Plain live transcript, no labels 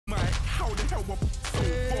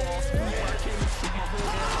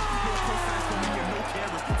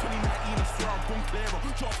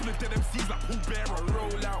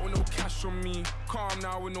cash on me. Calm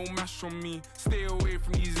now with no mash on me. Stay away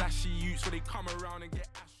from these ashy youths where they come around and get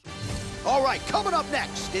ash. All right, coming up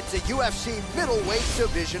next, it's a UFC middleweight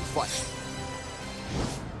division fight.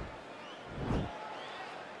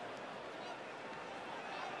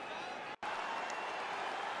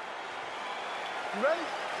 You ready?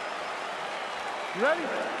 You ready?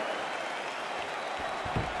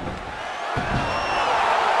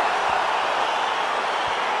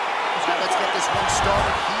 Let's get this one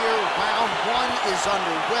started here. Round one is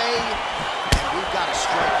underway. And we've got a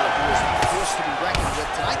striker who is a force to be reckoned with.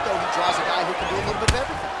 Tonight, though, he draws a guy who can do a little bit of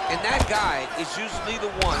everything. And that guy is usually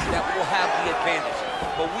the one that will have the advantage.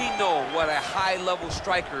 But we know what a high-level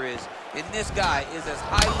striker is. And this guy is as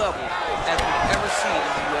high level as we've ever seen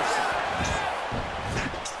in the UFC.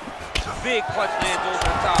 Big punch lands over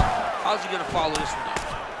the top. How's he going to follow this one up?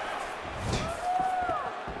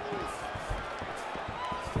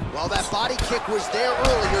 Well, that body kick was there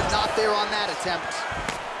earlier, not there on that attempt.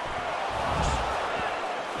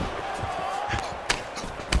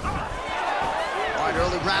 All right,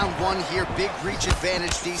 early round one here, big reach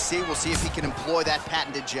advantage, DC. We'll see if he can employ that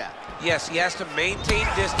patented jab. Yes, he has to maintain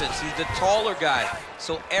distance. He's the taller guy.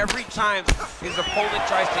 So every time his opponent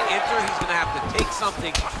tries to enter, he's going to have to take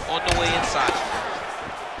something on the way inside.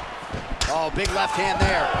 Oh, big left hand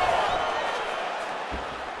there.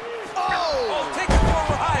 Oh, take it for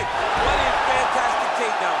a ride. What a fantastic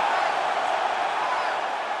takedown.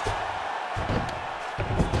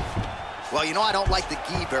 Well, you know, I don't like the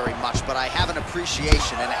gi very much, but I have an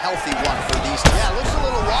appreciation and a healthy one for these. Yeah, looks a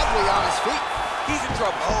little wobbly on his feet. He's in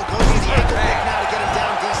trouble. Oh, goes to the ankle pick now to get him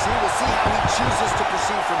down, DC. We'll see how he chooses to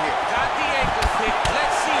proceed from here. Got the ankle pick.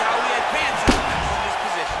 Let's see how he advances from this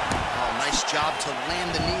position. Oh, nice job to land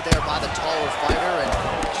the knee there by the taller fighter. And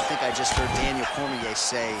I think I just heard Daniel Cormier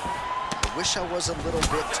say, I wish I was a little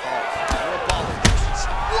bit taller.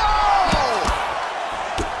 Whoa!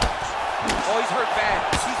 Oh, he's hurt bad.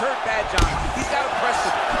 He's hurt bad, John. He's got to press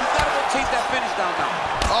him. He's got to go chase that finish down now.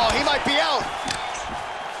 Oh, he might be out.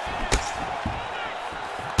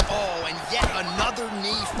 Oh, and yet another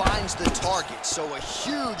knee finds the target. So a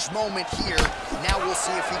huge moment here. Now we'll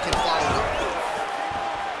see if he can follow it.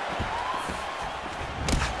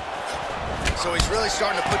 So he's really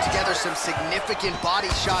starting to put together some significant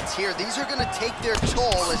body shots here. These are going to take their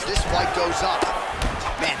toll as this fight goes up.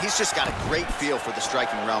 Man, he's just got a great feel for the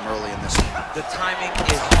striking realm early in this one. The timing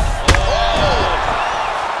is... Oh!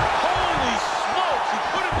 Holy smokes, he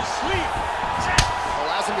put him to sleep.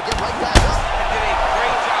 Allows him to get right back up. He did a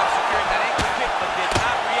great job securing that ankle kick, but did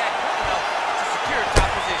not react quick enough to secure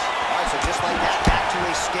top position. All right, so just like that, back to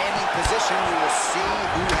a standing position. We will see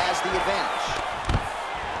who has the advantage.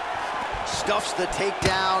 Stuffs the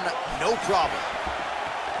takedown, no problem.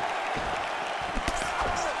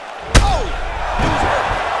 Oh! He's hurt.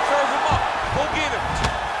 Serve him up. Go get him.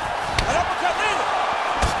 An uppercut later.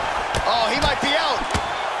 Oh, he might be out.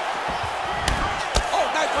 Oh,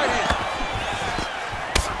 nice right hand.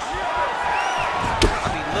 I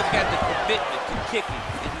mean, look at the commitment to kicking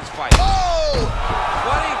in this fight. Oh!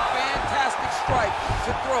 What a fantastic strike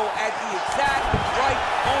to throw at the exact right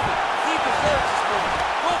moment. He deserves this moment.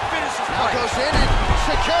 Go finish this Now fight. goes in and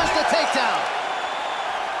secures the takedown.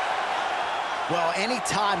 Well,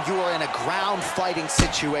 anytime you are in a ground fighting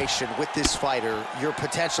situation with this fighter, you're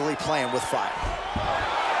potentially playing with fire.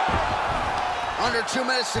 Under 2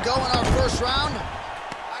 minutes to go in our first round.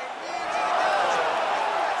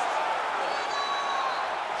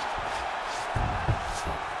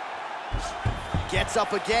 Gets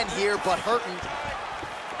up again here, but hurting.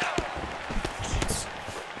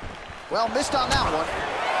 Well, missed on that one.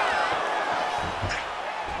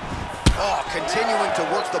 Oh, continuing to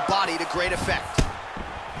work the body to great effect.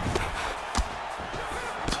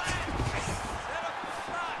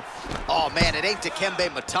 Oh, man, it ain't Dikembe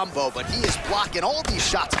Mutombo, but he is blocking all these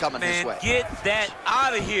shots coming his way. Get that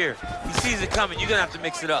out of here. He sees it coming. You're going to have to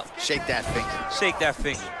mix it up. Shake that finger. Shake that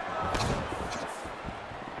finger.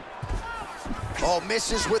 Oh,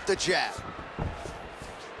 misses with the jab.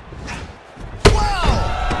 Wow!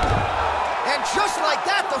 And just like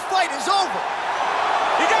that, the fight is over.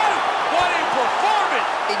 He got him. What a performance.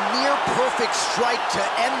 A near perfect strike to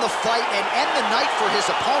end the fight and end the night for his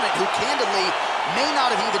opponent, who candidly may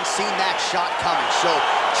not have even seen that shot coming. So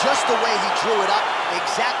just the way he drew it up,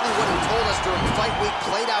 exactly what he told us during fight week,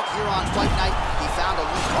 played out here on fight night. He found a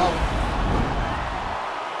loop.